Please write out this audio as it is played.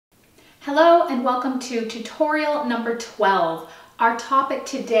Hello and welcome to tutorial number 12. Our topic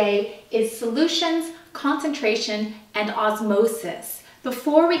today is solutions, concentration, and osmosis.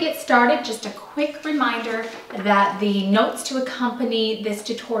 Before we get started, just a quick reminder that the notes to accompany this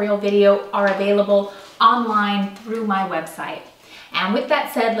tutorial video are available online through my website. And with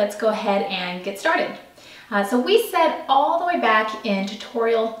that said, let's go ahead and get started. So we said all the way back in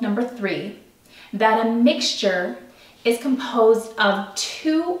tutorial number 3 that a mixture is composed of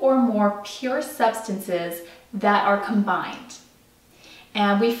two or more pure substances that are combined.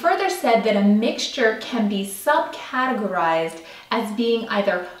 And we further said that a mixture can be subcategorized as being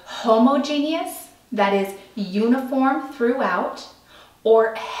either homogeneous, that is uniform throughout,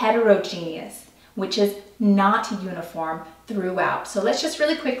 or heterogeneous, which is not uniform throughout. So let's just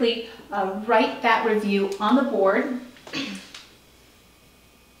really quickly write that review on the board.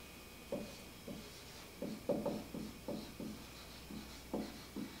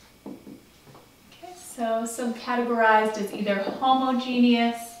 So subcategorized as either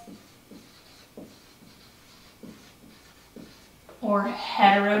homogeneous or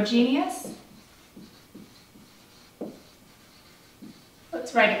heterogeneous.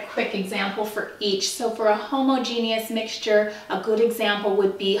 Let's write a quick example for each. So for a homogeneous mixture, a good example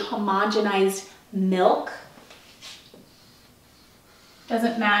would be homogenized milk.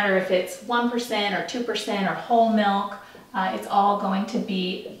 Doesn't matter if it's 1% or 2% or whole milk, it's all going to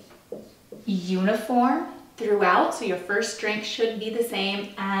be uniform throughout, so your first drink should be the same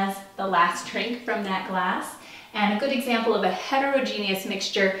as the last drink from that glass. And a good example of a heterogeneous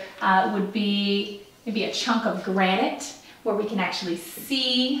mixture would be maybe a chunk of granite, where we can actually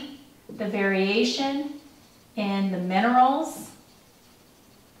see the variation in the minerals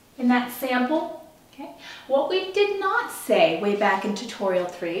in that sample. Okay. What we did not say way back in tutorial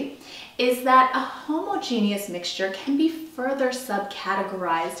 3 is that a homogeneous mixture can be further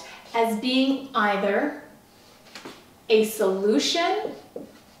subcategorized as being either a solution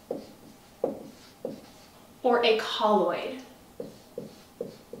or a colloid.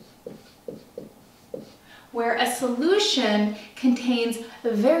 Where a solution contains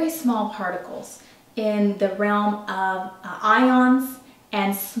very small particles in the realm of ions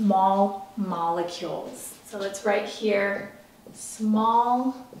and small molecules. So let's write here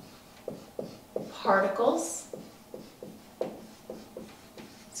small particles.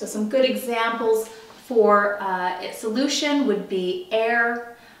 So some good examples for a solution would be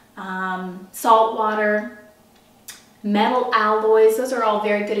air, salt water, metal alloys. Those are all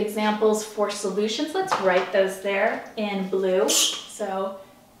very good examples for solutions. Let's write those there in blue. So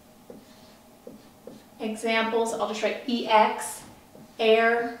examples, I'll just write EX,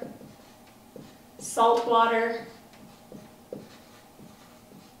 air, salt water,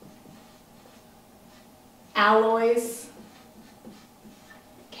 alloys.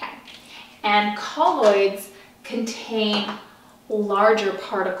 And colloids contain larger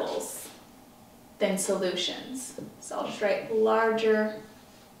particles than solutions. So I'll just write larger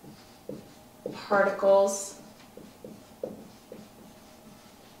particles.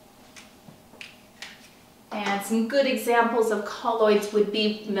 And some good examples of colloids would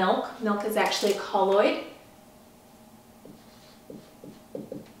be milk. Milk is actually a colloid.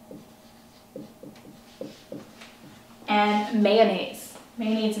 And mayonnaise.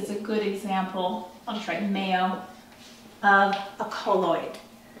 Mayonnaise is a good example, I'll just write mayo, of a colloid.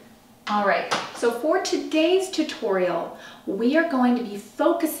 All right, so for today's tutorial, we are going to be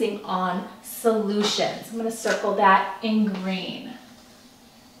focusing on solutions. I'm going to circle that in green.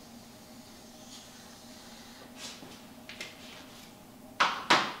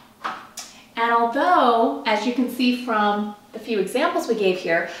 And although, as you can see from the few examples we gave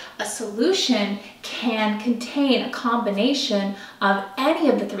here, a solution can contain a combination of any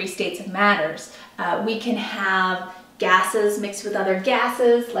of the 3 states of matters. We can have gases mixed with other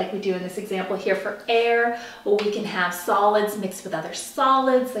gases, like we do in this example here for air, or we can have solids mixed with other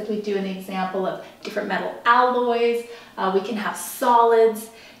solids, like we do in the example of different metal alloys. We can have solids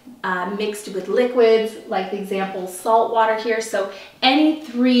mixed with liquids, like the example salt water here. So any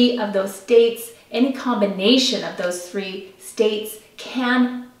 3 of those states, any combination of those 3 states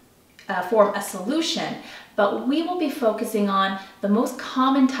can form a solution, but we will be focusing on the most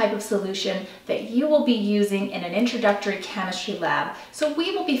common type of solution that you will be using in an introductory chemistry lab. So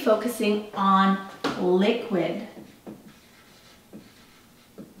we will be focusing on liquid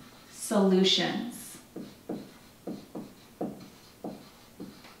solutions,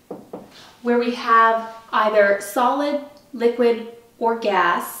 where we have either solid, liquid, or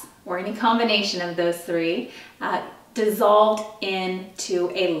gas, or any combination of those 3, dissolved into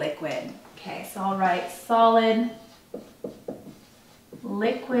a liquid. Okay, so I'll write solid,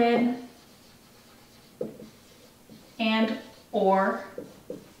 liquid, and or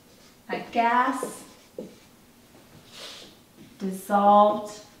a gas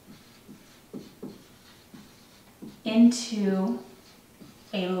dissolved into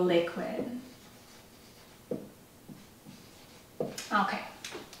a liquid. Okay,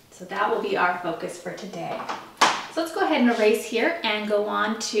 so that will be our focus for today. So let's go ahead and erase here and go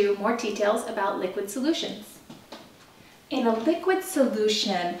on to more details about liquid solutions. In a liquid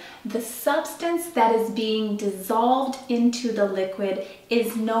solution, the substance that is being dissolved into the liquid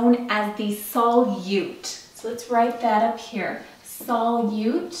is known as the solute. So let's write that up here.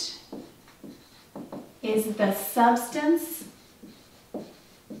 Solute is the substance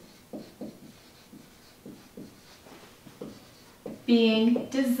being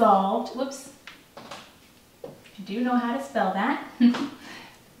dissolved, whoops, you do know how to spell that,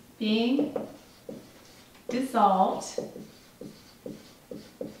 being dissolved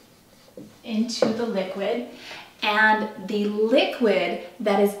into the liquid, and the liquid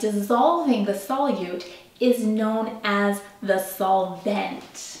that is dissolving the solute is known as the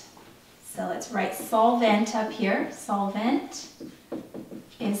solvent. So let's write solvent up here. Solvent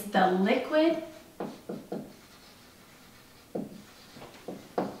is the liquid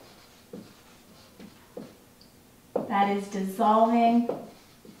that is dissolving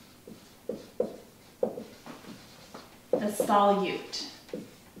the solute,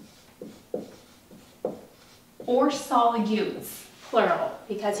 or solutes, plural,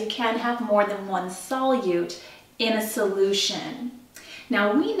 because you can have more than one solute in a solution.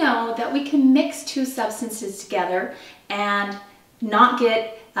 Now we know that we can mix two substances together and not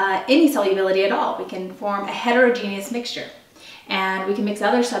get any solubility at all. We can form a heterogeneous mixture. And we can mix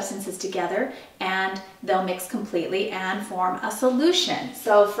other substances together and they'll mix completely and form a solution.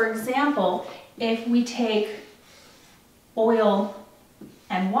 So for example, if we take oil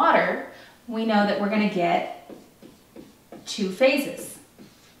and water, we know that we're going to get two phases.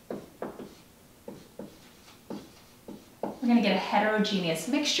 We're going to get a heterogeneous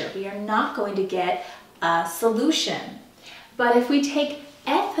mixture. We are not going to get a solution. But if we take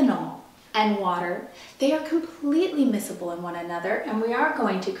ethanol and water, they are completely miscible in one another, and we are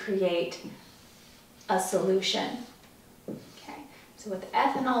going to create a solution. Okay, so with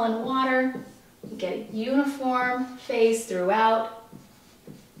ethanol and water, we get a uniform phase throughout.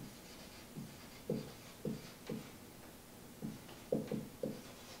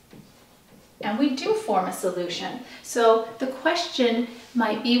 And we do form a solution. So the question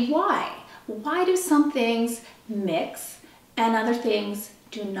might be why? Why do some things mix and other things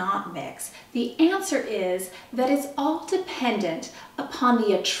do not mix? The answer is that it's all dependent upon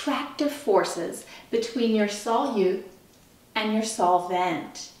the attractive forces between your solute and your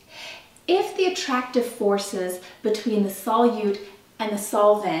solvent. If the attractive forces between the solute and the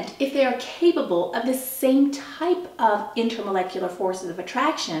solvent, if they are capable of the same type of intermolecular forces of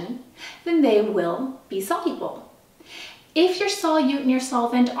attraction, then they will be soluble. If your solute and your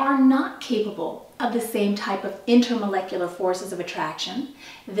solvent are not capable of the same type of intermolecular forces of attraction,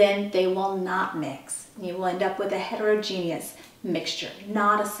 then they will not mix. You will end up with a heterogeneous mixture,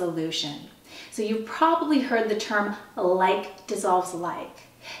 not a solution. So you've probably heard the term like dissolves like.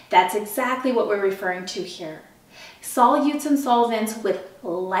 That's exactly what we're referring to here. Solutes and solvents with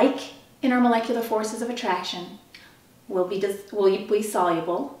like intermolecular forces of attraction will be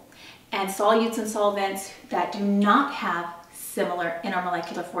soluble, and solutes and solvents that do not have similar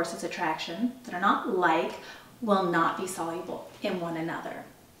intermolecular forces of attraction, that are not like, will not be soluble in one another.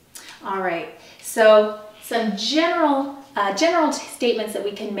 All right, so some general statements that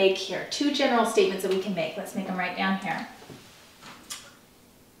we can make here. Two general statements that we can make. Let's make them right down here.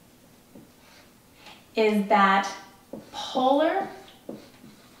 Is that polar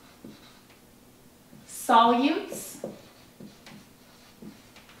solutes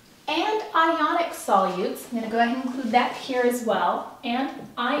and ionic solutes, I'm going to go ahead and include that here as well, and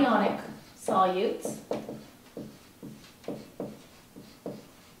ionic solutes,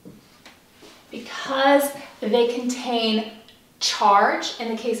 because they contain charge. In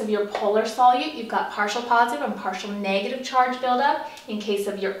the case of your polar solute, you've got partial positive and partial negative charge buildup. In case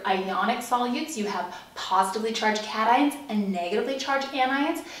of your ionic solutes, you have positively charged cations and negatively charged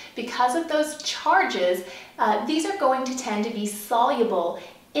anions. Because of those charges, these are going to tend to be soluble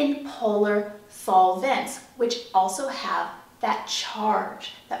in polar solvents, which also have that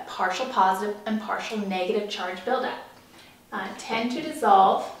charge, that partial positive and partial negative charge buildup. Tend to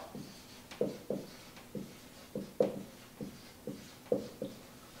dissolve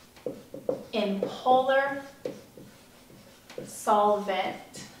in polar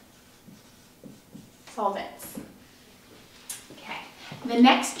solvents. Okay. The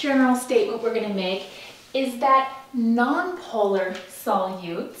next general statement we're going to make is that nonpolar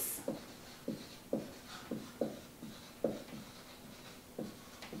solutes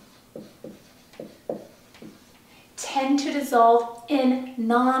tend to dissolve in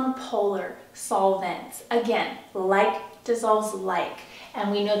nonpolar solvents. Again, like dissolves like. And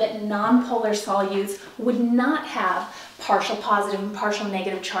we know that nonpolar solutes would not have partial positive and partial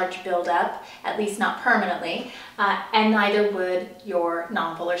negative charge buildup, at least not permanently, and neither would your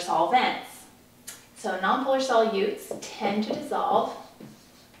nonpolar solvents. So nonpolar solutes tend to dissolve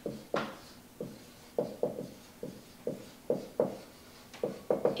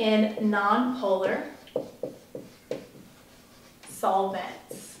in nonpolar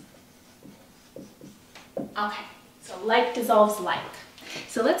solvents. Okay, so like dissolves like.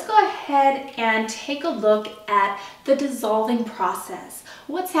 So let's go ahead and take a look at the dissolving process.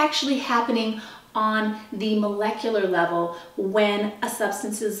 What's actually happening on the molecular level when a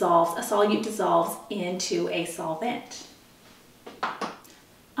substance dissolves, a solute dissolves into a solvent.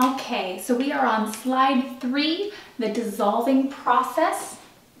 Okay, so we are on slide 3, the dissolving process.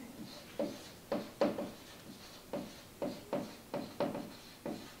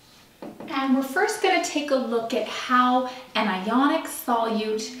 And we're first going to take a look at how an ionic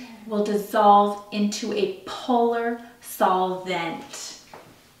solute will dissolve into a polar solvent.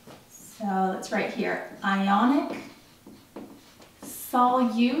 So let's write here, ionic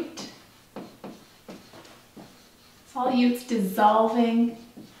solute, solutes dissolving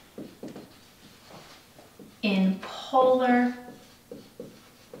in polar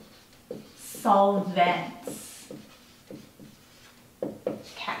solvents.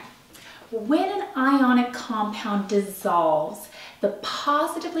 Okay. When an ionic compound dissolves, the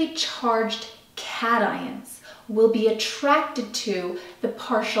positively charged cations will be attracted to the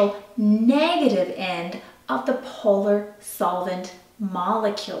partial negative end of the polar solvent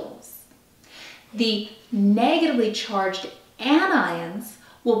molecules. The negatively charged anions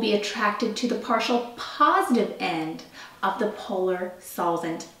will be attracted to the partial positive end of the polar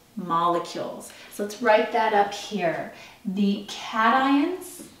solvent molecules. So let's write that up here. The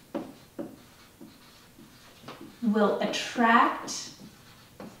cations will attract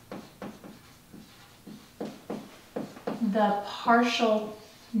the partial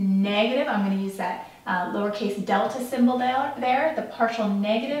negative, I'm going to use that lowercase delta symbol there, the partial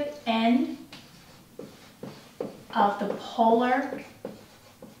negative end of the polar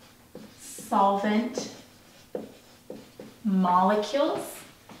solvent molecules.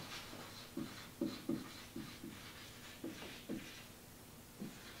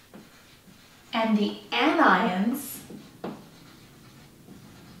 And the anions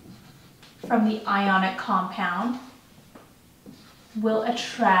from the ionic compound will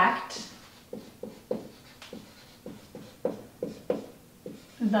attract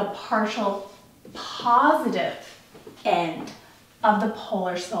the partial positive end of the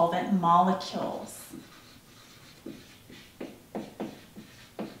polar solvent molecules.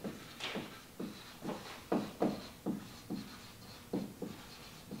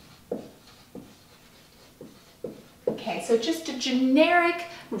 Okay, so just a generic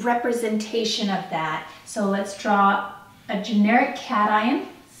representation of that. So let's draw a generic cation.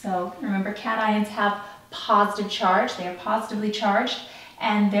 So remember, cations have positive charge. They are positively charged,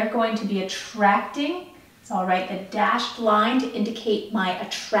 and they're going to be attracting. So I'll write the dashed line to indicate my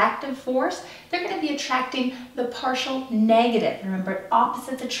attractive force. They're going to be attracting the partial negative. Remember,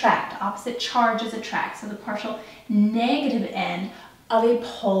 opposites attract. Opposite charges attract. So the partial negative end of a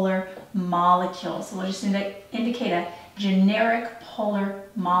polar molecule. So we'll just indicate a generic polar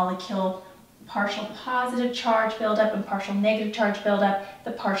molecule, partial positive charge buildup and partial negative charge buildup.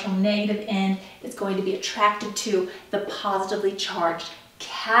 The partial negative end is going to be attracted to the positively charged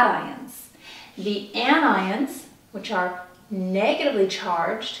cations. The anions, which are negatively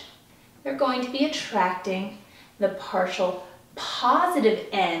charged, they're going to be attracting the partial positive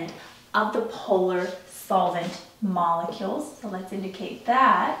end of the polar solvent molecules. So let's indicate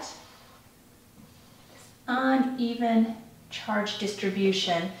that. Uneven charge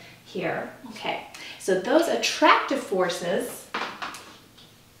distribution here. Okay, so those attractive forces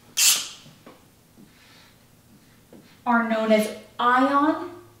are known as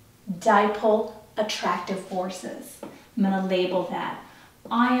ion-dipole attractive forces. I'm going to label that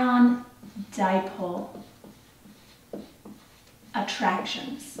ion-dipole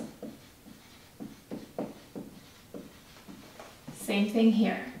attractions. Same thing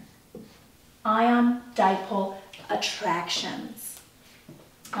here. Ion-dipole attractions.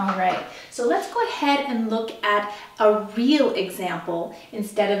 All right, so let's go ahead and look at a real example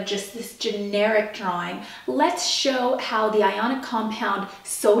instead of just this generic drawing. Let's show how the ionic compound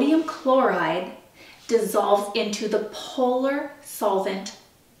sodium chloride dissolves into the polar solvent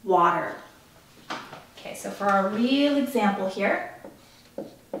water. Okay, so for our real example here,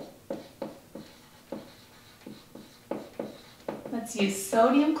 let's use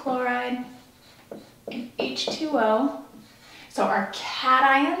sodium chloride and H2O. So our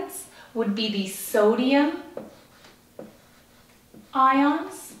cations would be the sodium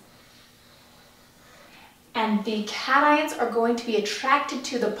ions, and the cations are going to be attracted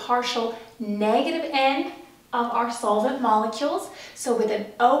to the partial negative end of our solvent molecules. So with an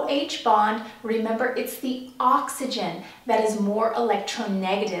OH bond, remember it's the oxygen that is more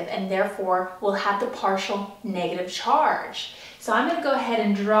electronegative and therefore will have the partial negative charge. So I'm going to go ahead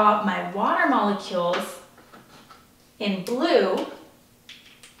and draw my water molecules in blue,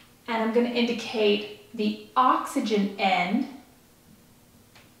 and I'm going to indicate the oxygen end,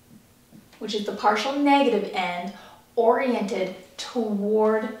 which is the partial negative end, oriented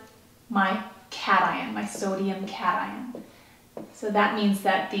toward my cation, my sodium cation. So that means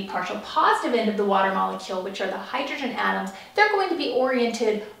that the partial positive end of the water molecule, which are the hydrogen atoms, they're going to be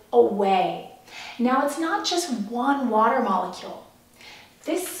oriented away. Now it's not just one water molecule.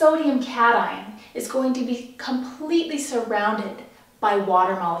 This sodium cation is going to be completely surrounded by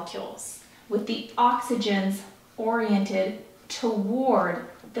water molecules, with the oxygens oriented toward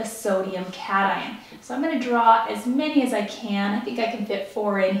the sodium cation. So I'm going to draw as many as I can. I think I can fit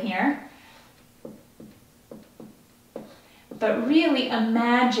 4 in here. But really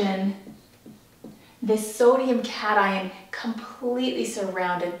imagine this sodium cation completely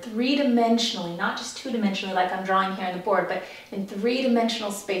surrounded three-dimensionally, not just two-dimensionally like I'm drawing here on the board, but in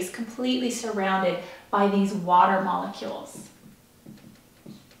three-dimensional space, completely surrounded by these water molecules.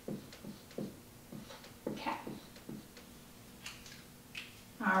 Okay.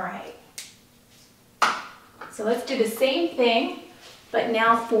 All right. So let's do the same thing, but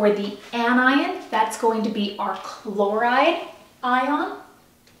now for the anion, that's going to be our chloride ion.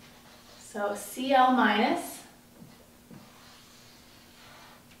 So Cl minus.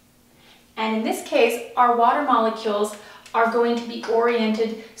 And in this case, our water molecules are going to be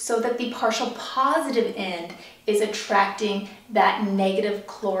oriented so that the partial positive end is attracting that negative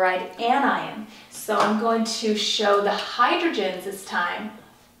chloride anion. So I'm going to show the hydrogens this time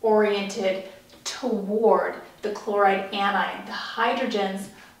oriented toward the chloride anion. The hydrogens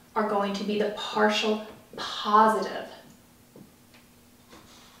are going to be the partial positive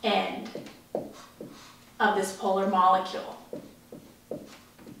end of this polar molecule.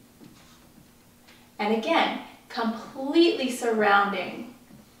 And again, completely surrounding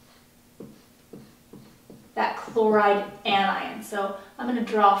that chloride anion. So I'm going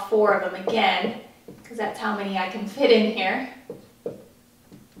to draw 4 of them again, because that's how many I can fit in here.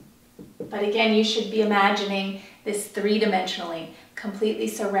 But again, you should be imagining this three-dimensionally, completely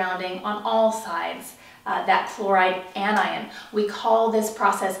surrounding on all sides that chloride anion. We call this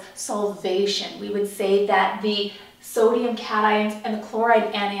process solvation. We would say that the sodium cations and the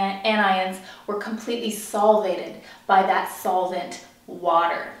chloride anions were completely solvated by that solvent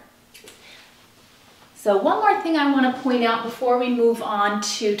water. So one more thing I want to point out before we move on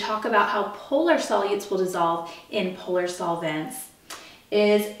to talk about how polar solutes will dissolve in polar solvents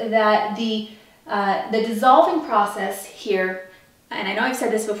is that the dissolving process here, and I know I've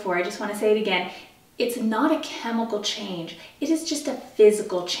said this before, I just want to say it again, it's not a chemical change, it is just a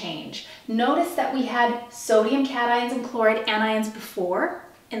physical change. Notice that we had sodium cations and chloride anions before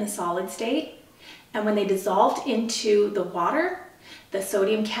in the solid state, and when they dissolved into the water, the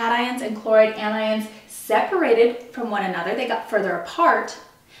sodium cations and chloride anions separated from one another, they got further apart,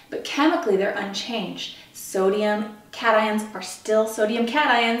 but chemically they're unchanged. Sodium cations are still sodium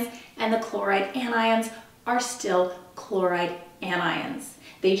cations, and the chloride anions are still chloride anions.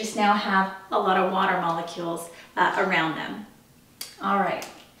 They just now have a lot of water molecules around them. All right,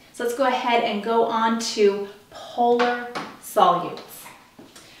 so let's go ahead and go on to polar solutes.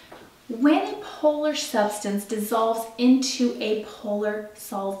 When a polar substance dissolves into a polar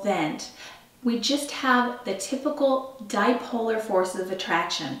solvent, we just have the typical dipolar forces of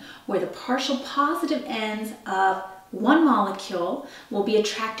attraction, where the partial positive ends of one molecule will be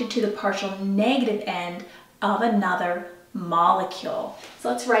attracted to the partial negative end of another molecule. So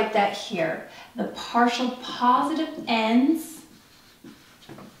let's write that here. The partial positive ends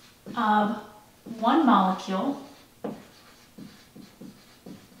of one molecule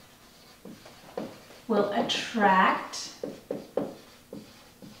will attract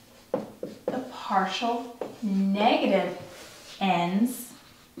the partial negative ends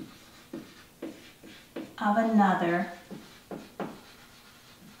of another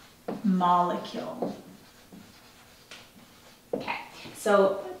molecule. Okay,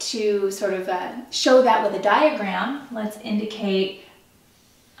 So to sort of show that with a diagram, let's indicate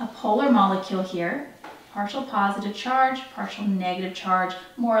a polar molecule here. Partial positive charge, partial negative charge,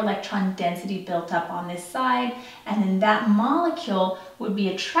 more electron density built up on this side, and then that molecule would be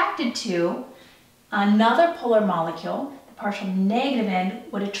attracted to another polar molecule. The partial negative end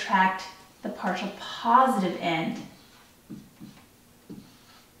would attract the partial positive end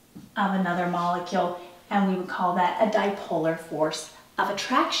of another molecule, and we would call that a dipolar force of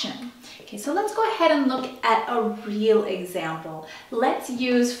attraction. Okay, so let's go ahead and look at a real example. Let's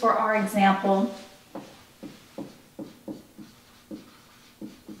use for our example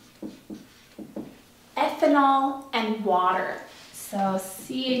ethanol and water. So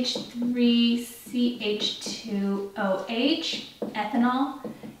CH3CH2OH, ethanol,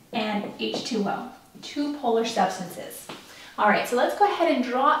 and H2O, two polar substances. All right, so let's go ahead and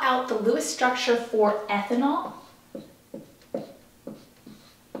draw out the Lewis structure for ethanol.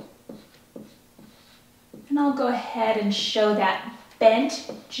 And I'll go ahead and show that bent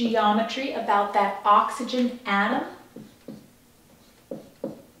geometry about that oxygen atom.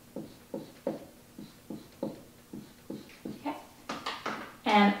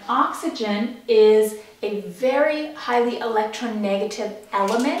 And oxygen is a very highly electronegative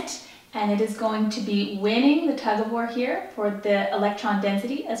element, and it is going to be winning the tug of war here for the electron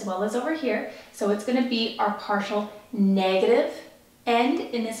density as well as over here. So it's going to be our partial negative end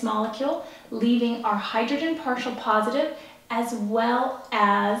in this molecule, leaving our hydrogen partial positive as well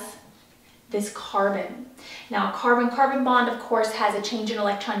as this carbon. Now, carbon-carbon bond, of course, has a change in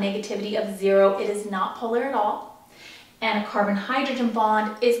electron negativity of 0. It is not polar at all. And a carbon-hydrogen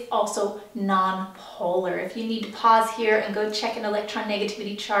bond is also non-polar. If you need to pause here and go check an electron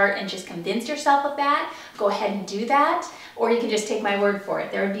negativity chart and just convince yourself of that, go ahead and do that. Or you can just take my word for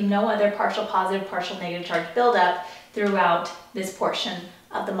it. There would be no other partial positive, partial negative charge buildup throughout this portion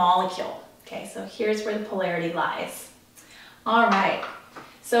of the molecule. Okay, so here's where the polarity lies. All right,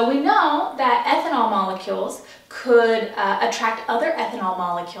 so we know that ethanol molecules could attract other ethanol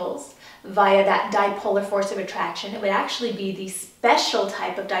molecules via that dipolar force of attraction. It would actually be the special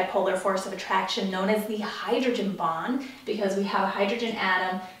type of dipolar force of attraction known as the hydrogen bond, because we have a hydrogen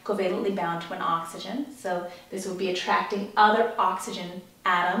atom covalently bound to an oxygen. So this would be attracting other oxygen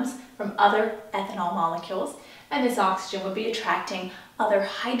atoms from other ethanol molecules, and this oxygen would be attracting other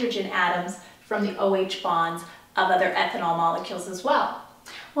hydrogen atoms from the OH bonds of other ethanol molecules as well.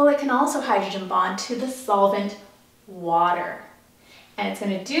 Well, it can also hydrogen bond to the solvent water. And it's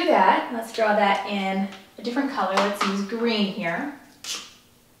going to do that. Let's draw that in a different color. Let's use green here.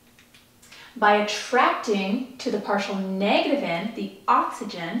 By attracting to the partial negative end, the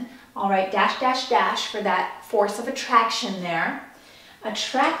oxygen, all right, dash, dash, dash for that force of attraction there,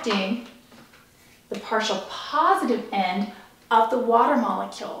 attracting the partial positive end of the water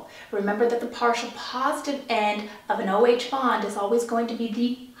molecule. Remember that the partial positive end of an OH bond is always going to be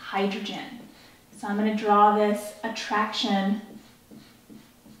the hydrogen. So I'm going to draw this attraction,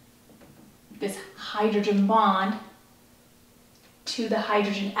 this hydrogen bond to the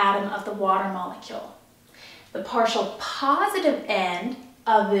hydrogen atom of the water molecule. The partial positive end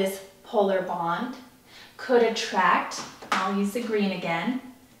of this polar bond could attract, I'll use the green again,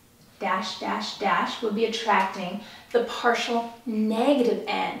 dash, dash, dash, would be attracting the partial negative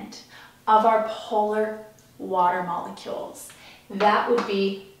end of our polar water molecules. That would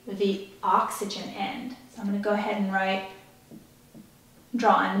be the oxygen end. So I'm going to go ahead and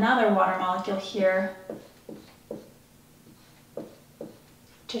draw another water molecule here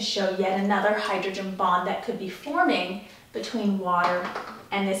to show yet another hydrogen bond that could be forming between water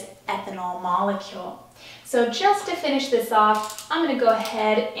and this ethanol molecule. So just to finish this off, I'm going to go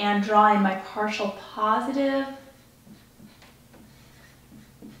ahead and draw in my partial positive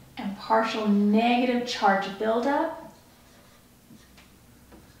and partial negative charge buildup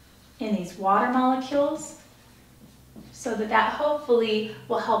in these water molecules, so that hopefully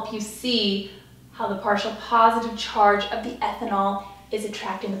will help you see how the partial positive charge of the ethanol is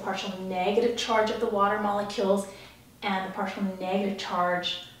attracting the partial negative charge of the water molecules, and the partial negative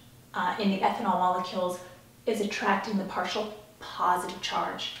charge in the ethanol molecules is attracting the partial positive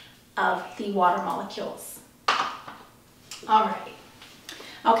charge of the water molecules. All right.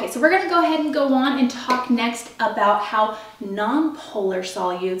 Okay, so we're going to go ahead and go on and talk next about how nonpolar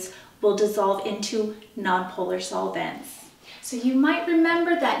solutes will dissolve into nonpolar solvents. So you might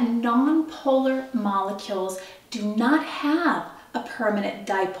remember that nonpolar molecules do not have a permanent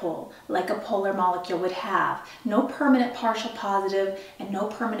dipole like a polar molecule would have. No permanent partial positive and no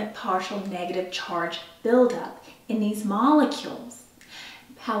permanent partial negative charge buildup in these molecules.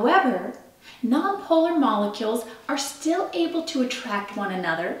 However, Nonpolar molecules are still able to attract one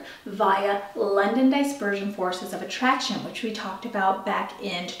another via London dispersion forces of attraction, which we talked about back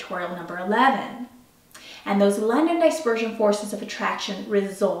in tutorial number 11. And those London dispersion forces of attraction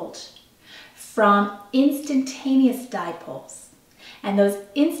result from instantaneous dipoles. And those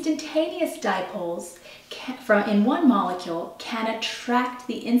instantaneous dipoles in one molecule can attract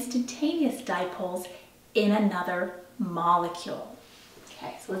the instantaneous dipoles in another molecule.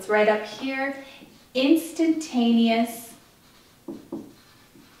 Okay, so let's write up here, instantaneous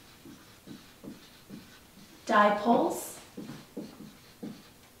dipoles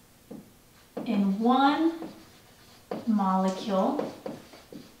in one molecule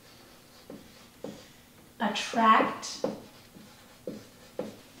attract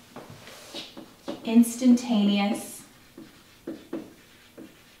instantaneous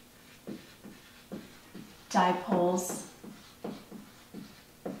dipoles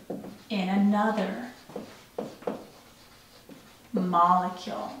in another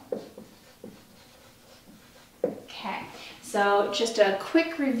molecule. Okay, so just a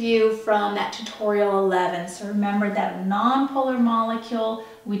quick review from that tutorial 11. So remember that a nonpolar molecule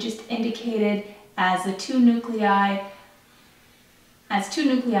we just indicated as two nuclei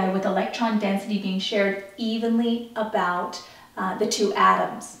with electron density being shared evenly about the two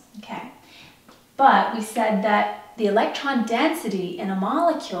atoms. Okay, but we said that the electron density in a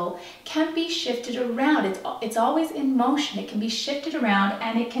molecule can be shifted around. It's always in motion. It can be shifted around,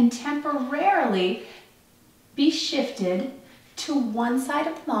 and it can temporarily be shifted to one side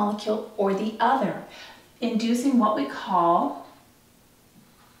of the molecule or the other, inducing what we call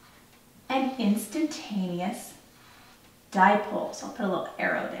an instantaneous dipole. So I'll put a little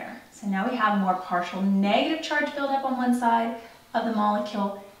arrow there. So now we have more partial negative charge buildup on one side of the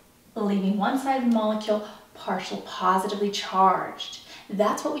molecule, leaving one side of the molecule partial positively charged.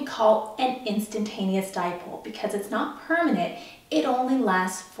 That's what we call an instantaneous dipole. Because it's not permanent, it only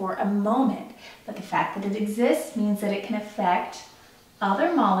lasts for a moment. But the fact that it exists means that it can affect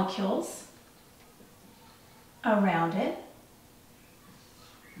other molecules around it,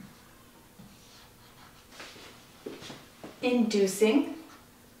 inducing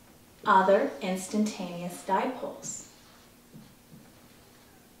other instantaneous dipoles.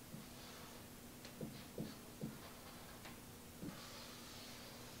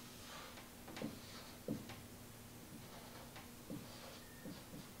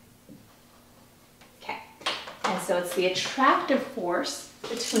 So it's the attractive force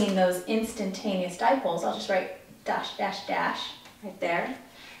between those instantaneous dipoles. I'll just write dash, dash, dash right there,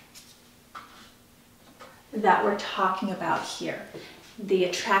 that we're talking about here. The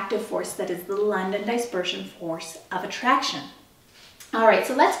attractive force that is the London dispersion force of attraction. All right,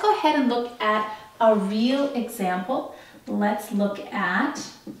 so let's go ahead and look at a real example. Let's look at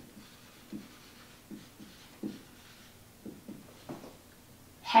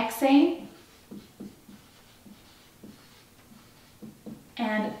hexane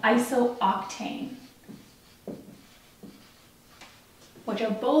and isooctane, which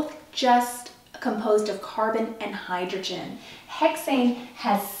are both just composed of carbon and hydrogen. Hexane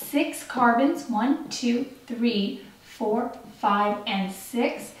has 6 carbons, 1, 2, 3, 4, 5, and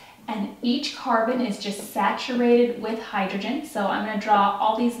 6, and each carbon is just saturated with hydrogen. So I'm going to draw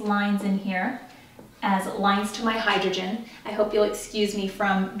all these lines in here as lines to my hydrogen. I hope you'll excuse me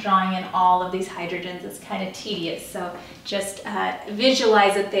from drawing in all of these hydrogens. It's kind of tedious, so just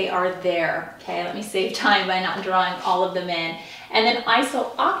visualize that they are there. Okay, let me save time by not drawing all of them in. And then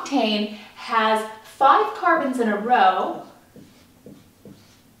isooctane has 5 carbons in a row,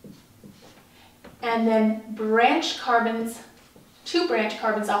 and then branched carbons, 2 branched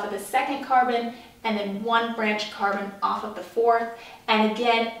carbons off of the second carbon, and then 1 branched carbon off of the fourth. And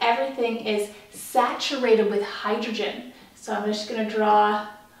again, everything is saturated with hydrogen. So I'm just going to draw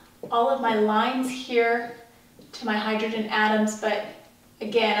all of my lines here to my hydrogen atoms, but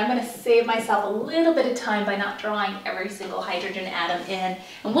again, I'm going to save myself a little bit of time by not drawing every single hydrogen atom in.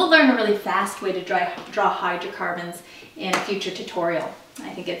 And we'll learn a really fast way to draw hydrocarbons in a future tutorial. I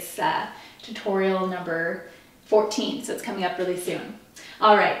think it's tutorial number 14, so it's coming up really soon.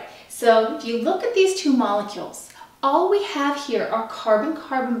 All right, so if you look at these two molecules, all we have here are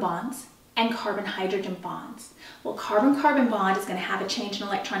carbon-carbon bonds and carbon-hydrogen bonds. Well, carbon-carbon bond is going to have a change in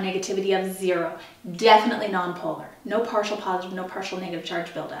electron negativity of 0. Definitely nonpolar. No partial positive, no partial negative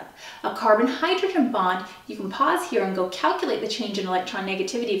charge buildup. A carbon-hydrogen bond, you can pause here and go calculate the change in electron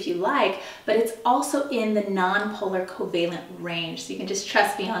negativity if you like, but it's also in the nonpolar covalent range. So you can just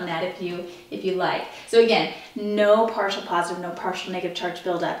trust me on that if you like. So again, no partial positive, no partial negative charge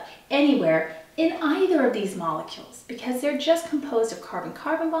buildup anywhere in either of these molecules because they're just composed of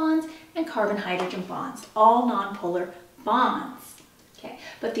carbon-carbon bonds and carbon-hydrogen bonds, all nonpolar bonds. Okay,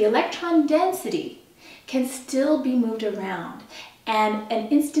 but the electron density can still be moved around, and an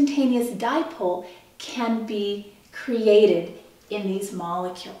instantaneous dipole can be created in these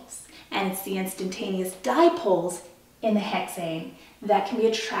molecules. And it's the instantaneous dipoles in the hexane that can be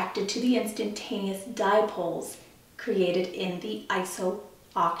attracted to the instantaneous dipoles created in the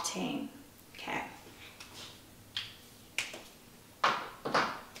isooctane. Okay.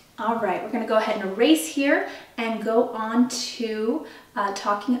 All right, we're going to go ahead and erase here and go on to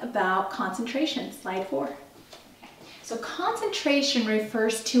talking about concentration. Slide 4. So concentration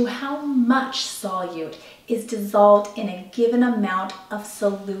refers to how much solute is dissolved in a given amount of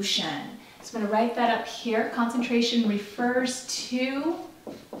solution. So I'm going to write that up here. Concentration refers to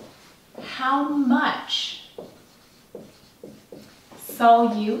how much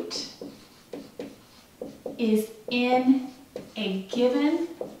solute is in a given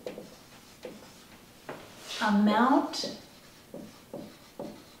amount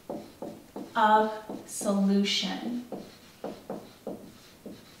of solution.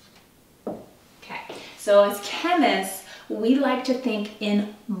 Okay, so as chemists, we like to think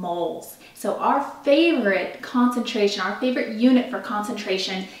in moles. So our favorite concentration, our favorite unit for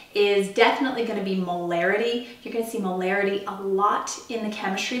concentration is definitely going to be molarity. You're going to see molarity a lot in the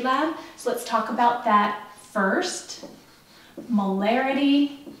chemistry lab. So let's talk about that first.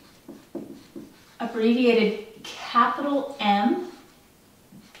 Molarity, abbreviated capital M.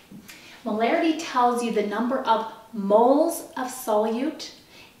 Molarity tells you the number of moles of solute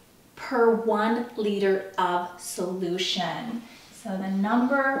per 1 liter of solution. So the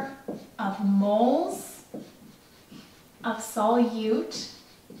number of moles of solute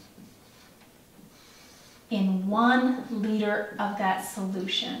in 1 liter of that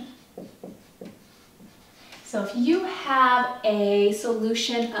solution. So if you have a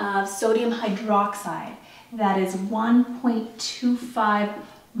solution of sodium hydroxide that is 1.25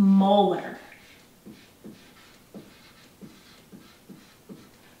 molar,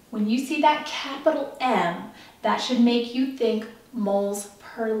 when you see that capital M, that should make you think moles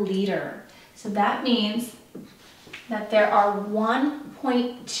per liter. So that means that there are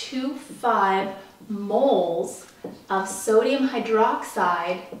 1.25 moles of sodium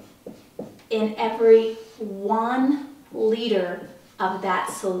hydroxide in every 1 liter of that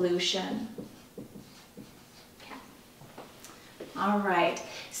solution. Okay. All right,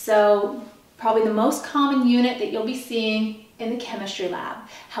 so probably the most common unit that you'll be seeing in the chemistry lab.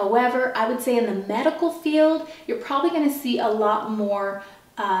 However, I would say in the medical field, you're probably going to see a lot more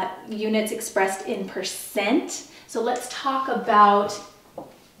units expressed in percent. So let's talk about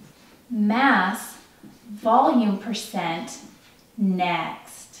mass volume percent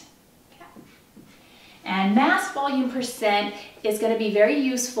next. Okay. And mass volume percent is going to be very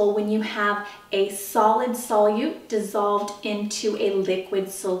useful when you have a solid solute dissolved into a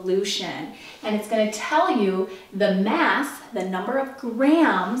liquid solution. And it's going to tell you the mass, the number of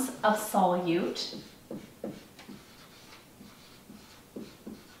grams of solute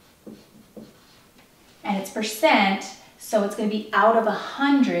and its percent, so it's going to be out of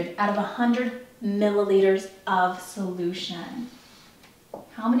 100 milliliters of solution.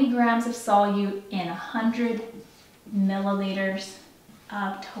 How many grams of solute in 100 milliliters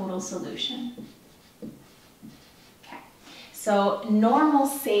of total solution? Okay, so normal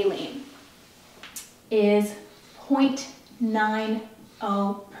saline is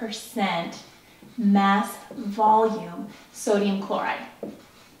 0.90% mass volume sodium chloride.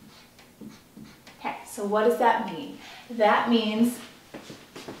 Okay, so what does that mean? That means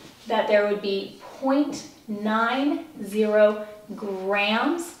that there would be 0.90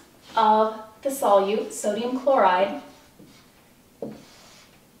 grams of the solute, sodium chloride,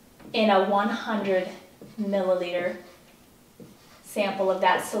 in a 100 milliliter sample of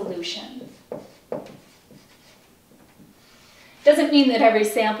that solution. Doesn't mean that every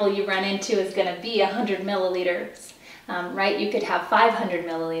sample you run into is going to be 100 milliliters, right? You could have 500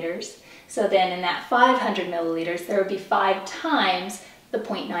 milliliters. So then in that 500 milliliters, there would be 5 times the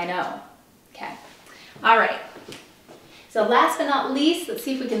 0.90. Okay. All right. So last but not least, let's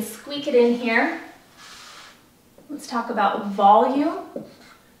see if we can squeak it in here. Let's talk about volume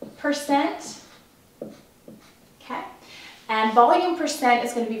percent. Okay. And volume percent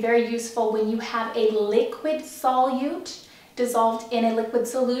is going to be very useful when you have a liquid solute dissolved in a liquid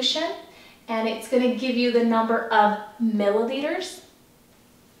solution, and it's going to give you the number of milliliters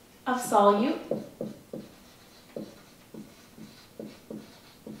of solute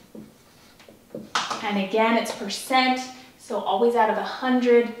and again it's percent, So always out of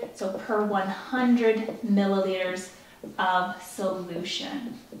 100, so per 100 milliliters of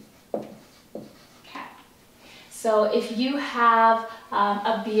solution. Okay. So if you have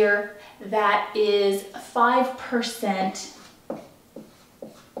a beer that is 5%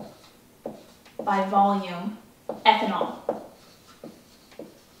 by volume ethanol,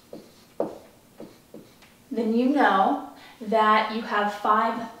 then you know that you have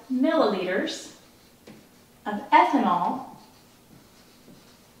 5 milliliters of ethanol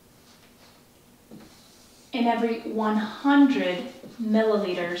in every 100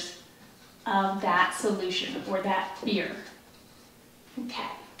 milliliters of that solution or that beer. Okay.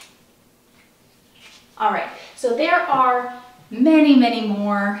 All right, so there are many, many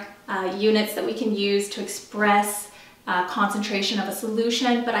more units that we can use to express concentration of a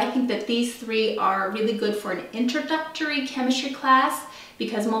solution, but I think that these three are really good for an introductory chemistry class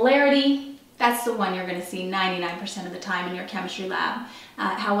because molarity, that's the one you're going to see 99% of the time in your chemistry lab.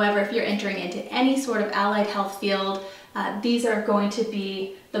 However, if you're entering into any sort of allied health field, these are going to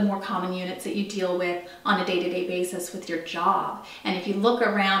be the more common units that you deal with on a day-to-day basis with your job. And if you look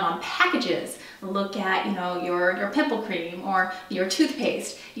around on packages, look at your pimple cream or your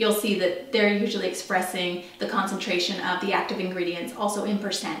toothpaste, you'll see that they're usually expressing the concentration of the active ingredients also in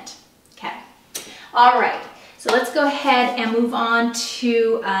percent. Okay. All right. So let's go ahead and move on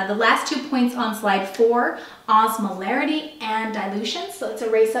to the last 2 points on slide 4, osmolarity and dilution. So let's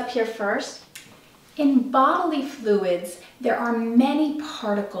erase up here first. In bodily fluids, there are many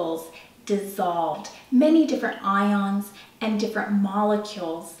particles dissolved, many different ions and different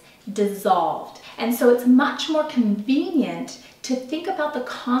molecules dissolved. And so it's much more convenient to think about the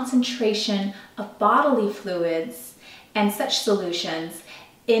concentration of bodily fluids and such solutions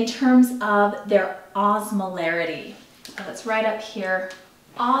in terms of their osmolarity. So let's write up here,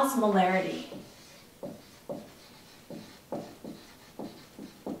 osmolarity.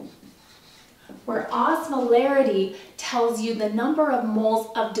 Where osmolarity tells you the number of moles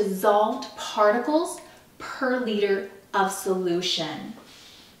of dissolved particles per liter of solution.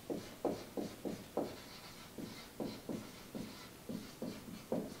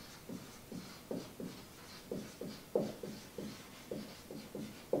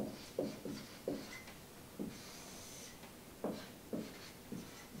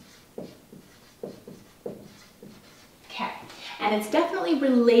 And it's definitely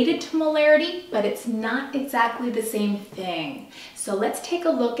related to molarity, but it's not exactly the same thing. So let's take a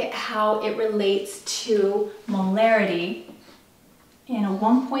look at how it relates to molarity in a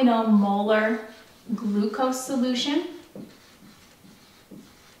 1.0 molar glucose solution,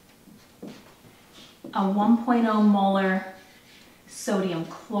 a 1.0 molar sodium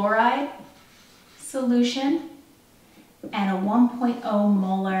chloride solution, and a 1.0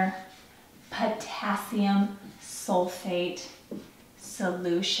 molar potassium sulfate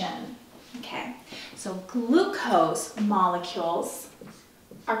solution. Okay, so glucose molecules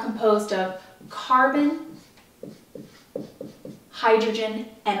are composed of carbon, hydrogen,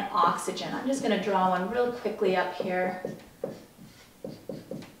 and oxygen. I'm just going to draw one real quickly up here.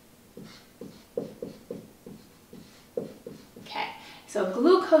 Okay, so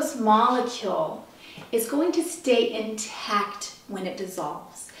glucose molecule is going to stay intact when it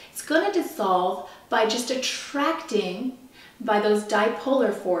dissolves. It's going to dissolve by just attracting, by those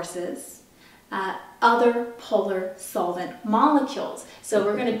dipolar forces, other polar solvent molecules.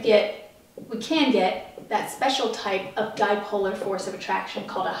 So we can get that special type of dipolar force of attraction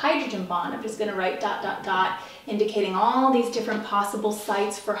called a hydrogen bond. I'm just going to write ... indicating all these different possible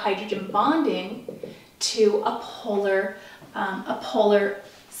sites for hydrogen bonding to a polar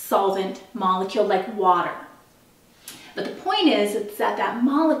solvent molecule like water. But the point is, it's that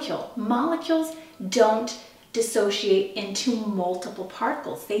molecules don't dissociate into multiple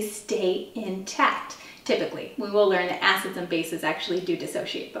particles. They stay intact. Typically, we will learn that acids and bases actually do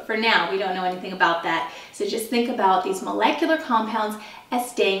dissociate, but for now, we don't know anything about that. So just think about these molecular compounds as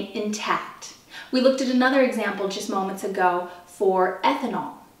staying intact. We looked at another example just moments ago for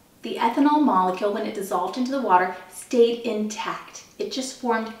ethanol. The ethanol molecule, when it dissolved into the water, stayed intact. It just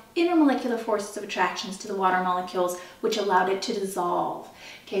formed intermolecular forces of attractions to the water molecules, which allowed it to dissolve.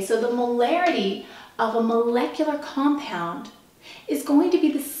 Okay, so the molarity of a molecular compound is going to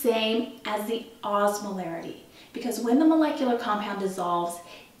be the same as the osmolarity, because when the molecular compound dissolves,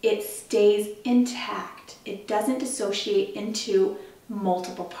 it stays intact. It doesn't dissociate into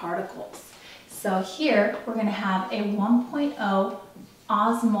multiple particles. So here we're going to have a 1.0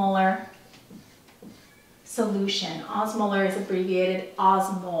 osmolar solution. Osmolar is abbreviated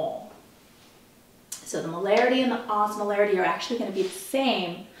osmol. So the molarity and the osmolarity are actually going to be the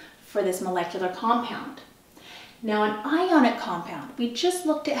same for this molecular compound. Now an ionic compound, we just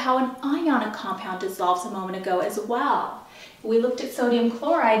looked at how an ionic compound dissolves a moment ago as well. We looked at sodium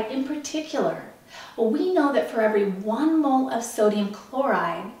chloride in particular. Well, we know that for every 1 mole of sodium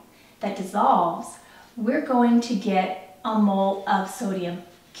chloride that dissolves, we're going to get a mole of sodium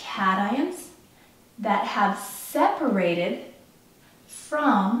cations that have separated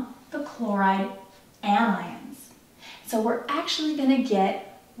from the chloride anions. So we're actually going to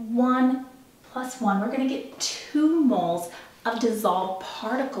get 1 plus 1. We're going to get 2 moles of dissolved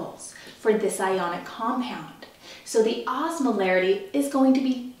particles for this ionic compound. So the osmolarity is going to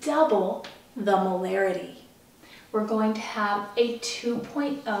be double the molarity. We're going to have a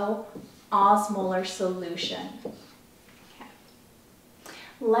 2.0 osmolar solution. Okay.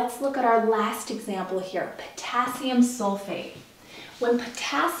 Let's look at our last example here, potassium sulfate. When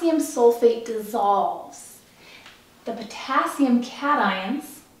potassium sulfate dissolves, the potassium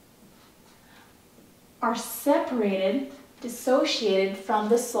cations are separated, dissociated from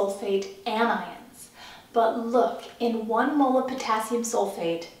the sulfate anions. But look, in 1 mole of potassium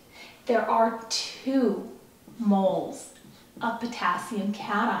sulfate, there are 2 moles of potassium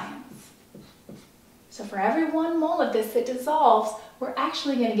cations. So for every 1 mole of this that dissolves, we're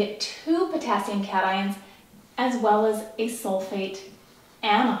actually going to get 2 potassium cations as well as a sulfate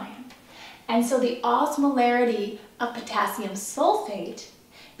anion. And so the osmolarity of potassium sulfate,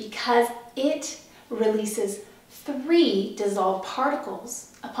 because it releases 3 dissolved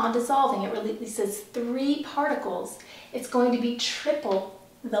particles, upon dissolving it releases 3 particles, it's going to be triple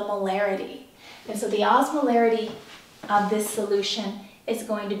the molarity. And so the osmolarity of this solution is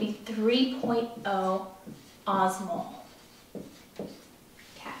going to be 3.0 osmol.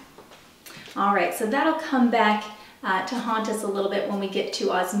 Okay. All right, so that'll come back to haunt us a little bit when we get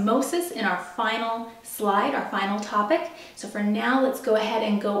to osmosis in our final slide, our final topic. So for now, let's go ahead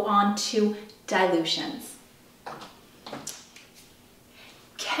and go on to dilutions.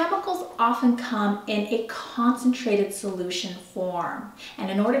 Chemicals often come in a concentrated solution form, and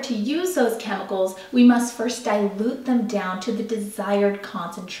in order to use those chemicals, we must first dilute them down to the desired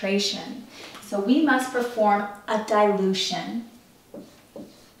concentration. So we must perform a dilution.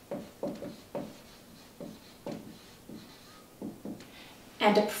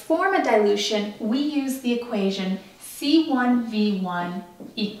 And to perform a dilution, we use the equation C1V1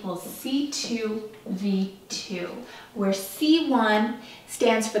 equals C2V2, where C1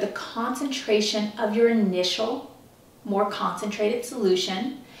 stands for the concentration of your initial, more concentrated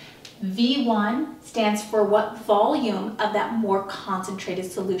solution. V1 stands for what volume of that more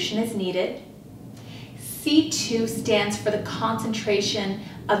concentrated solution is needed. C2 stands for the concentration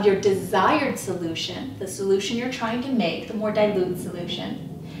of your desired solution, the solution you're trying to make, the more dilute solution.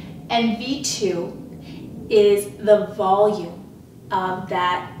 And V2 is the volume of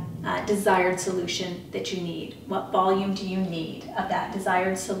that desired solution that you need. What volume do you need of that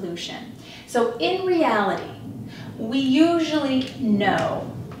desired solution? So in reality, we usually know,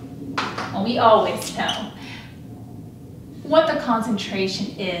 well, we always know, what the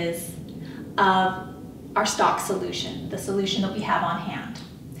concentration is of our stock solution, the solution that we have on hand.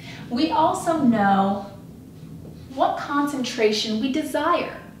 We also know what concentration we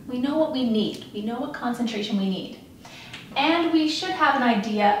desire. We know what we need. We know what concentration we need. And we should have an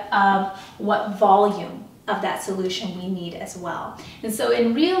idea of what volume of that solution we need as well. And so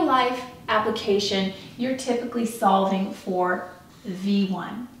in real life application, you're typically solving for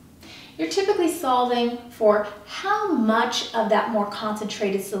V1. You're typically solving for how much of that more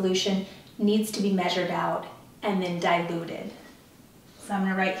concentrated solution needs to be measured out and then diluted. So I'm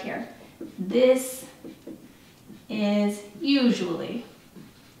going to write here, this is usually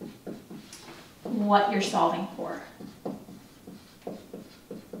what you're solving for.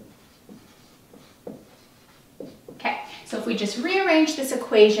 Okay, so if we just rearrange this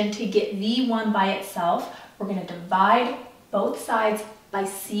equation to get V1 by itself, we're going to divide both sides by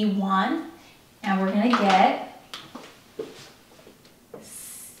C1, and we're going to get,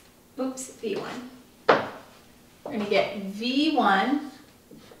 V1. We're going to get V1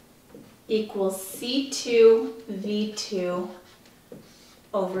 equals C2 V2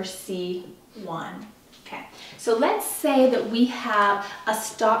 over C1. Okay, so let's say that we have a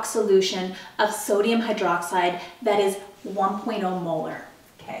stock solution of sodium hydroxide that is 1.0 molar.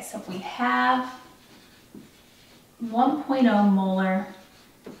 Okay, so if we have 1.0 molar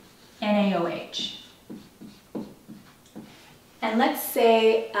NaOH, and let's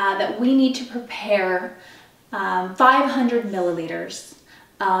say that we need to prepare 500 milliliters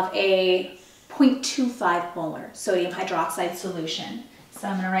of a 0.25 molar sodium hydroxide solution. So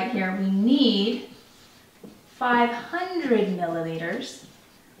I'm going to write here, we need 500 milliliters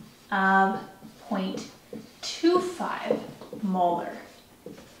of 0.25 0.25 molar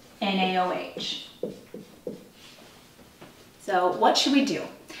NaOH. So what should we do?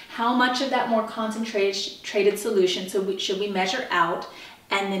 How much of that more concentrated solution should we measure out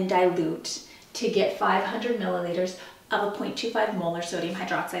and then dilute to get 500 milliliters of a 0.25 molar sodium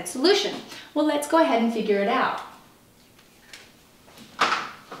hydroxide solution? Well, let's go ahead and figure it out.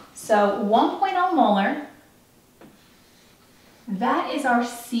 So 1.0 molar, that is our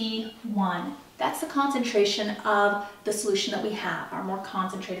C1. That's the concentration of the solution that we have, our more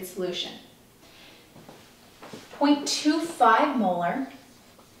concentrated solution. 0.25 molar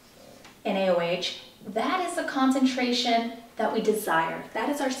NaOH, that is the concentration that we desire. That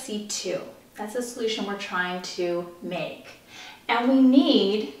is our C2. That's the solution we're trying to make. And we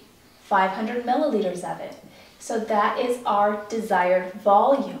need 500 milliliters of it. So that is our desired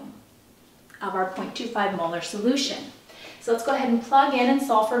volume of our 0.25 molar solution. So let's go ahead and plug in and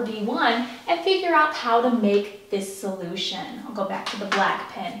solve for V1 and figure out how to make this solution. I'll go back to the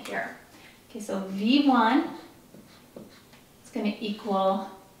black pen here. Okay, so V1 is going to equal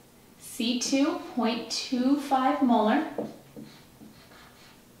C2, 0.25 molar,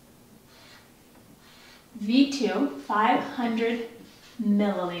 V2, 500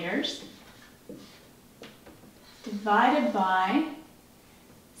 milliliters, divided by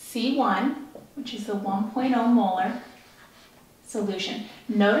C1, which is the 1.0 molar solution.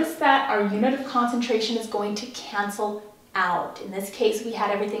 Notice that our unit of concentration is going to cancel out. In this case, we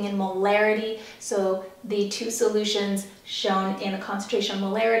had everything in molarity, so the two solutions shown in a concentration of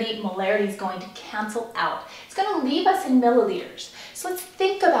molarity is going to cancel out. It's going to leave us in milliliters. So let's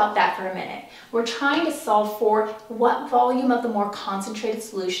think about that for a minute. We're trying to solve for what volume of the more concentrated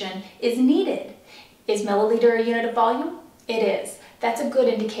solution is needed. Is milliliter a unit of volume? It is. That's a good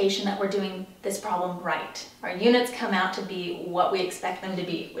indication that we're doing this problem right. Our units come out to be what we expect them to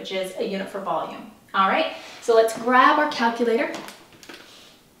be, which is a unit for volume. All right, so let's grab our calculator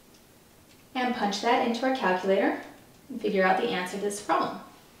and punch that into our calculator and figure out the answer to this problem.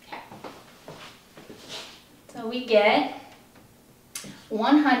 Okay. So we get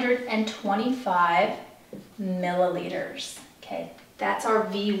 125 milliliters. Okay, that's our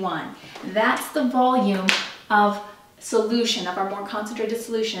V1. That's the volume of solution, of our more concentrated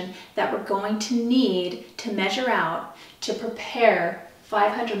solution, that we're going to need to measure out to prepare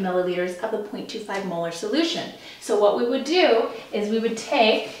 500 milliliters of the 0.25 molar solution. So what we would do is we would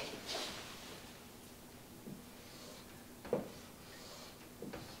take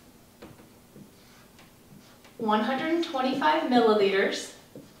 (125 milliliters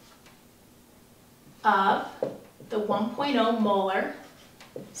of the 1.0 molar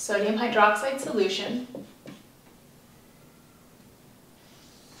sodium hydroxide solution,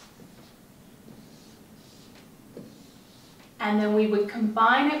 and then we would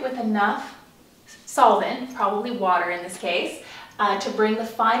combine it with enough solvent, probably water in this case, to bring the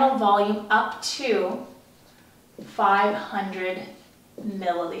final volume up to 500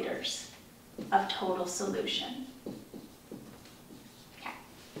 milliliters of total solution. Okay.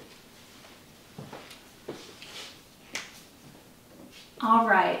 All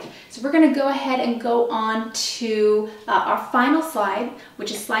right, so we're going to go ahead and go on to our final slide, which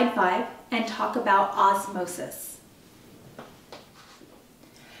is slide 5, and talk about osmosis.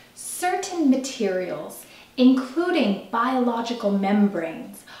 Certain materials, including biological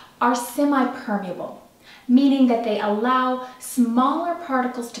membranes, are semipermeable, meaning that they allow smaller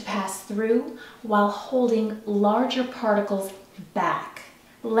particles to pass through while holding larger particles back.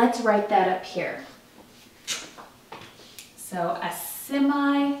 Let's write that up here. So a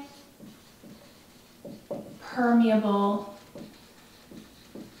semipermeable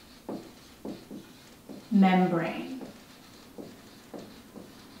membrane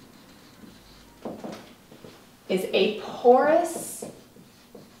is a porous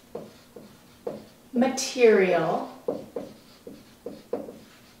material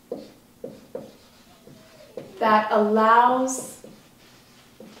that allows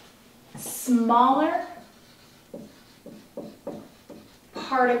smaller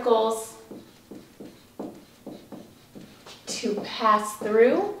particles to pass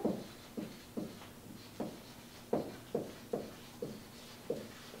through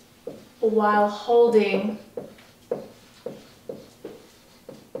while holding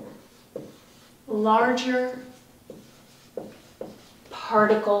larger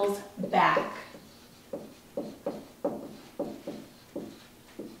particles back.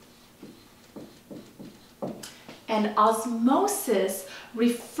 And osmosis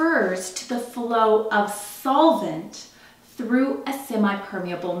refers to the flow of solvent through a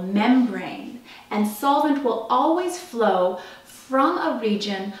semipermeable membrane. And solvent will always flow from a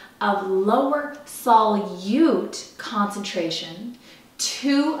region of lower solute concentration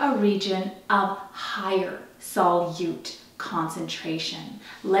to a region of higher solute concentration.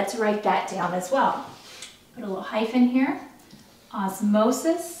 Let's write that down as well. Put a little hyphen here.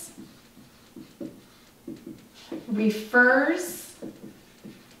 Osmosis refers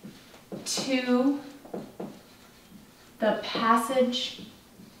to the passage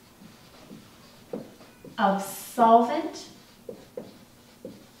of solvent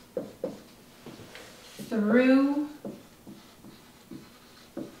through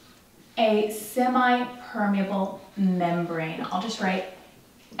a semipermeable membrane. I'll just write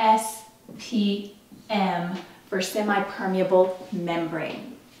SPM for semipermeable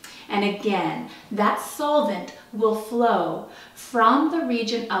membrane. And again, that solvent will flow from the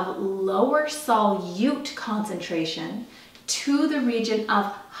region of lower solute concentration to the region of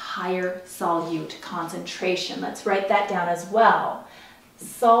higher solute concentration. Let's write that down as well.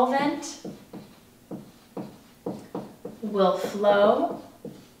 Solvent will flow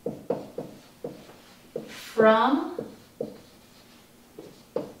from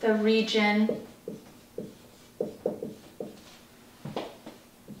the region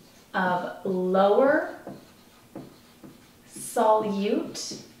of lower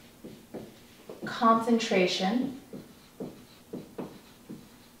solute concentration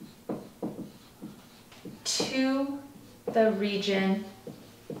to the region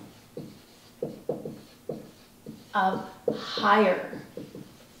of higher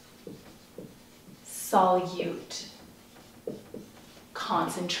solute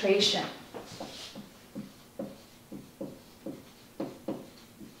concentration.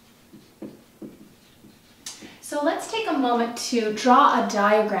 So let's take a moment to draw a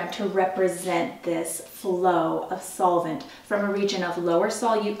diagram to represent this flow of solvent from a region of lower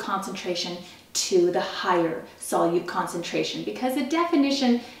solute concentration to the higher solute concentration, because the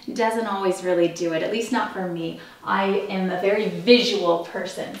definition doesn't always really do it, at least not for me. I am a very visual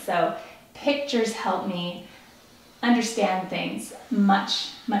person, so pictures help me understand things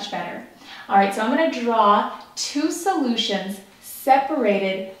much better. All right, so I'm going to draw two solutions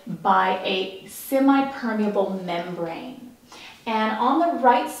separated by a semipermeable membrane. And on the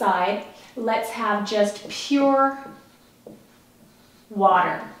right side, let's have just pure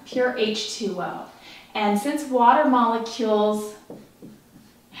water, pure H2O. And since water molecules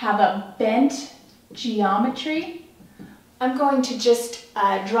have a bent geometry, I'm going to just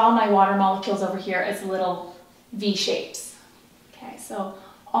draw my water molecules over here as little V shapes. Okay, so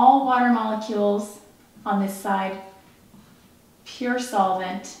all water molecules on this side, pure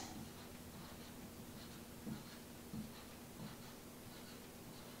solvent.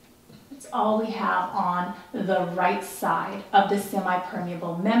 That's all we have on the right side of the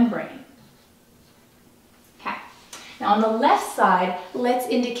semipermeable membrane. Okay. Now on the left side, let's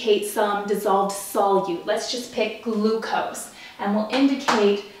indicate some dissolved solute. Let's just pick glucose, and we'll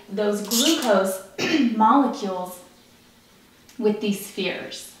indicate those glucose molecules with these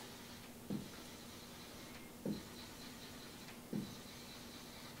spheres.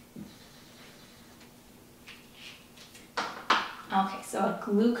 Okay, so a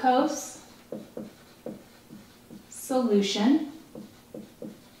glucose solution,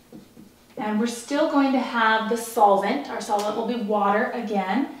 and we're still going to have the solvent. Our solvent will be water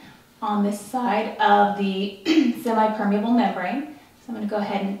again on this side of the semipermeable membrane. So I'm going to go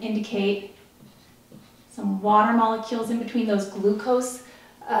ahead and indicate some water molecules in between those glucose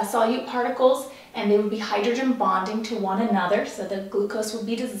solute particles, and they would be hydrogen bonding to one another, so the glucose would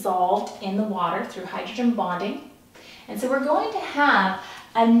be dissolved in the water through hydrogen bonding. And so we're going to have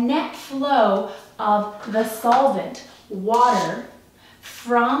a net flow of the solvent, water,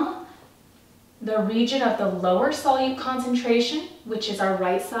 from the region of the lower solute concentration, which is our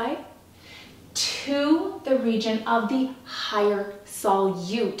right side, to the region of the higher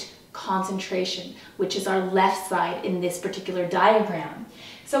solute concentration, which is our left side in this particular diagram.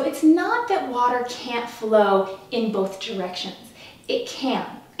 So it's not that water can't flow in both directions. It can,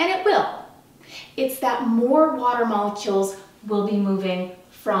 and it will. It's that more water molecules will be moving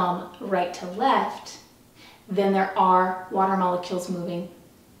from right to left than there are water molecules moving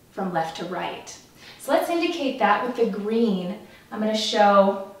from left to right. So let's indicate that with the green. I'm going to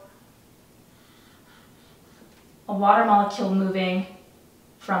show a water molecule moving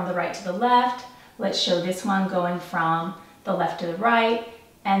from the right to the left. Let's show this one going from the left to the right.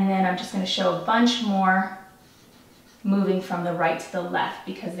 And then I'm just going to show a bunch more moving from the right to the left,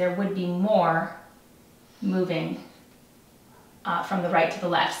 because there would be more moving from the right to the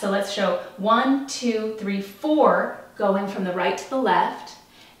left. So let's show 1, 2, 3, 4 going from the right to the left,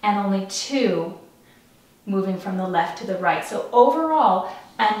 and only 2 moving from the left to the right. So overall,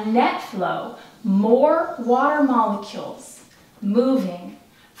 a net flow, more water molecules moving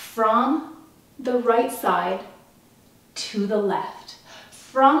from the right side to the left,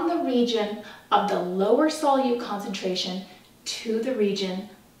 from the region of the lower solute concentration to the region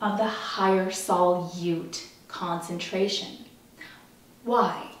of the higher solute concentration.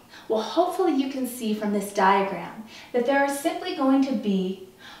 Why? Well, hopefully you can see from this diagram that there are simply going to be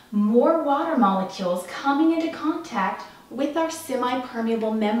more water molecules coming into contact with our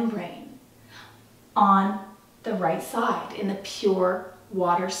semipermeable membrane on the right side in the pure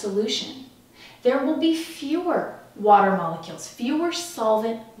water solution. There will be fewer water molecules, fewer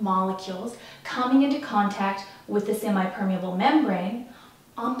solvent molecules coming into contact with the semipermeable membrane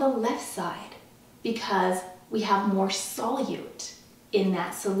on the left side because we have more solute in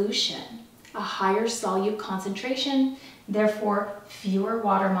that solution, a higher solute concentration, therefore fewer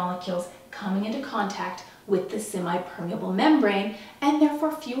water molecules coming into contact with the semipermeable membrane, and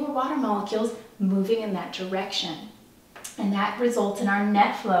therefore fewer water molecules moving in that direction. And that results in our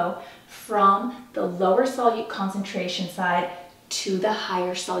net flow from the lower solute concentration side to the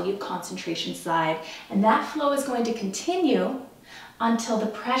higher solute concentration side. And that flow is going to continue until the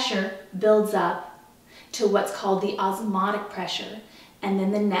pressure builds up to what's called the osmotic pressure, and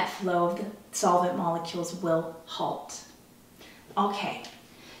then the net flow of the solvent molecules will halt. Okay,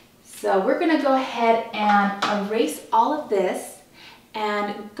 so we're going to go ahead and erase all of this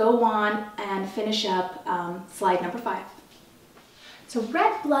and go on and finish up slide number 5. So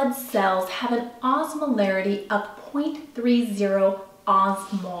red blood cells have an osmolarity of 0.30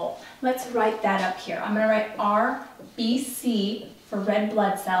 osmol. Let's write that up here. I'm going to write RBC for red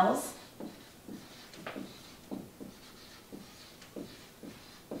blood cells.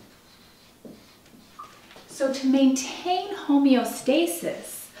 So to maintain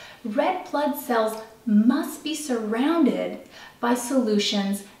homeostasis, red blood cells must be surrounded by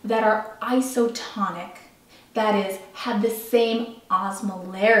solutions that are isotonic, that is, have the same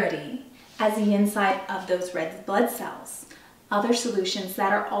osmolarity as the inside of those red blood cells. Other solutions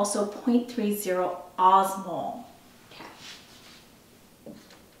that are also 0.30 osmol. Okay.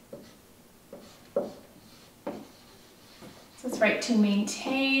 So let's write to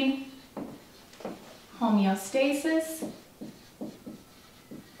maintain homeostasis,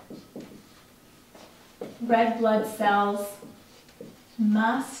 red blood cells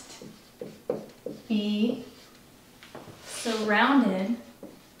must be surrounded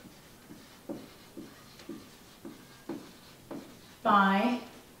by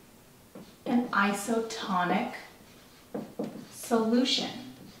an isotonic solution.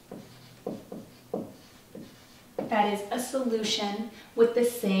 That is a solution with the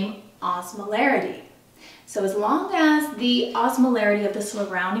same osmolarity. So as long as the osmolarity of the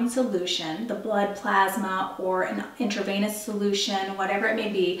surrounding solution, the blood plasma or an intravenous solution, whatever it may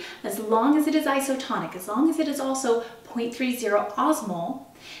be, as long as it is isotonic, as long as it is also 0.30 osmol,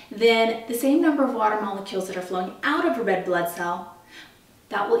 then the same number of water molecules that are flowing out of a red blood cell,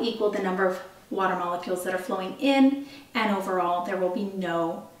 that will equal the number of water molecules that are flowing in, and overall there will be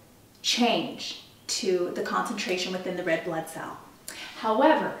no change to the concentration within the red blood cell.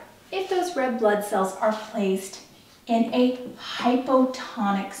 However, if those red blood cells are placed in a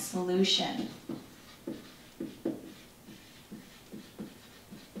hypotonic solution,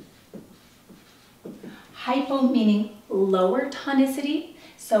 hypo meaning lower tonicity,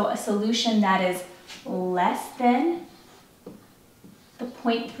 so a solution that is less than the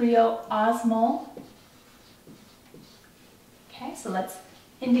 0.30 osmol. Okay, so let's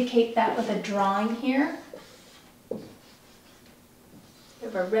indicate that with a drawing here. We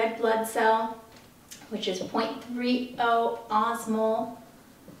have a red blood cell, which is 0.30 osmol,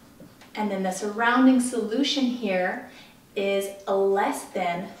 and then the surrounding solution here is a less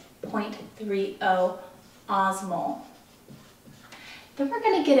than 0.30 osmol. Then we're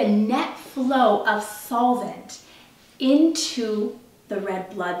going to get a net flow of solvent into the red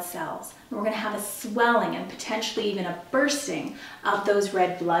blood cells. And we're going to have a swelling and potentially even a bursting of those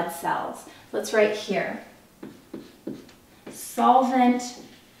red blood cells. Let's write here. Solvent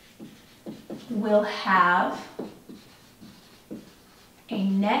will have a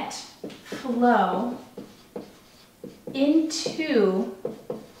net flow into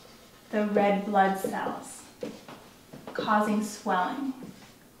the red blood cells, causing swelling.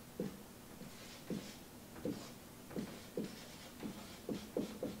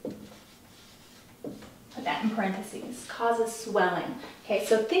 Put that in parentheses, causes swelling. Okay,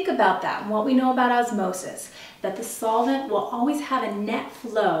 so think about that and what we know about osmosis, that the solvent will always have a net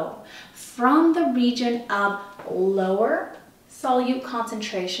flow from the region of lower solute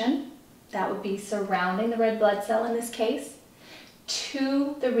concentration that would be surrounding the red blood cell in this case,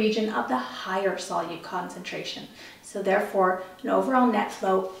 to the region of the higher solute concentration. So therefore, an overall net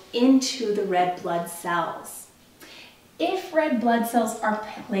flow into the red blood cells. If red blood cells are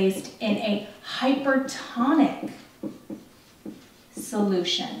placed in a hypertonic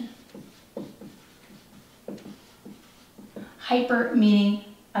solution, hyper meaning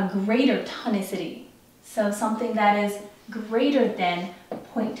a greater tonicity, so something that is greater than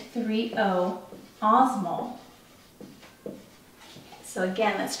 0.30 osmol. So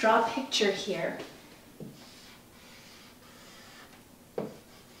again, let's draw a picture here.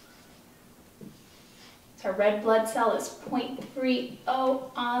 So our red blood cell is 0.30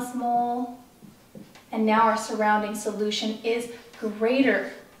 osmol, and now our surrounding solution is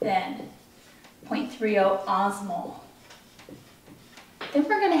greater than 0.30 osmol. Then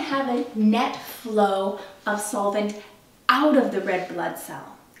we're going to have a net flow of solvent out of the red blood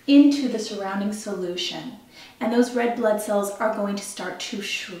cell into the surrounding solution. And those red blood cells are going to start to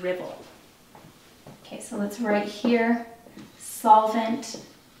shrivel. Okay, so let's write here, solvent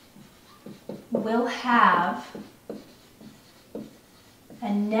will have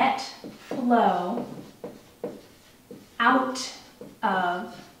a net flow out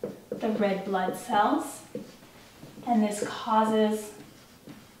of the red blood cells, and this causes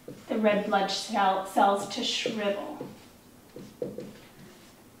the red blood cells to shrivel.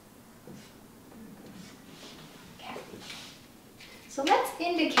 Okay. So let's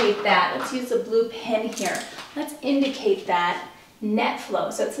indicate that. Let's use a blue pen here. Let's indicate that net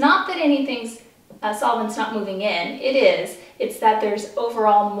flow. So it's not that anything's solvent's not moving in. It is. It's that there's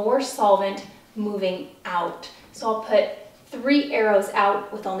overall more solvent moving out. So I'll put 3 arrows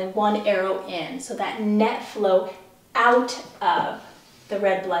out with only 1 arrow in. So that net flow out of the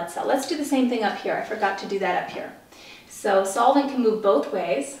red blood cell. Let's do the same thing up here. I forgot to do that up here. So solvent can move both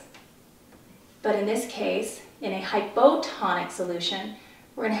ways, but in this case, in a hypotonic solution,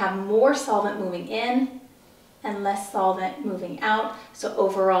 we're going to have more solvent moving in and less solvent moving out. So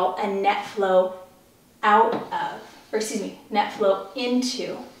overall, a net flow out of, or excuse me, net flow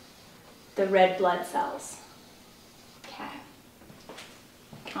into the red blood cells. Okay.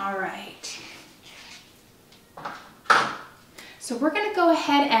 All right. So we're going to go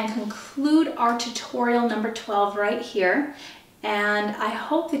ahead and conclude our tutorial number 12 right here. And I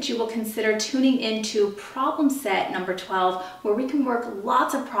hope that you will consider tuning into problem set number 12, where we can work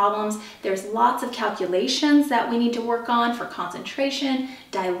lots of problems. There's lots of calculations that we need to work on for concentration,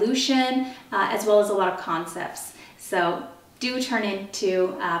 dilution, as well as a lot of concepts. So do turn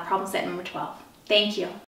into problem set number 12. Thank you.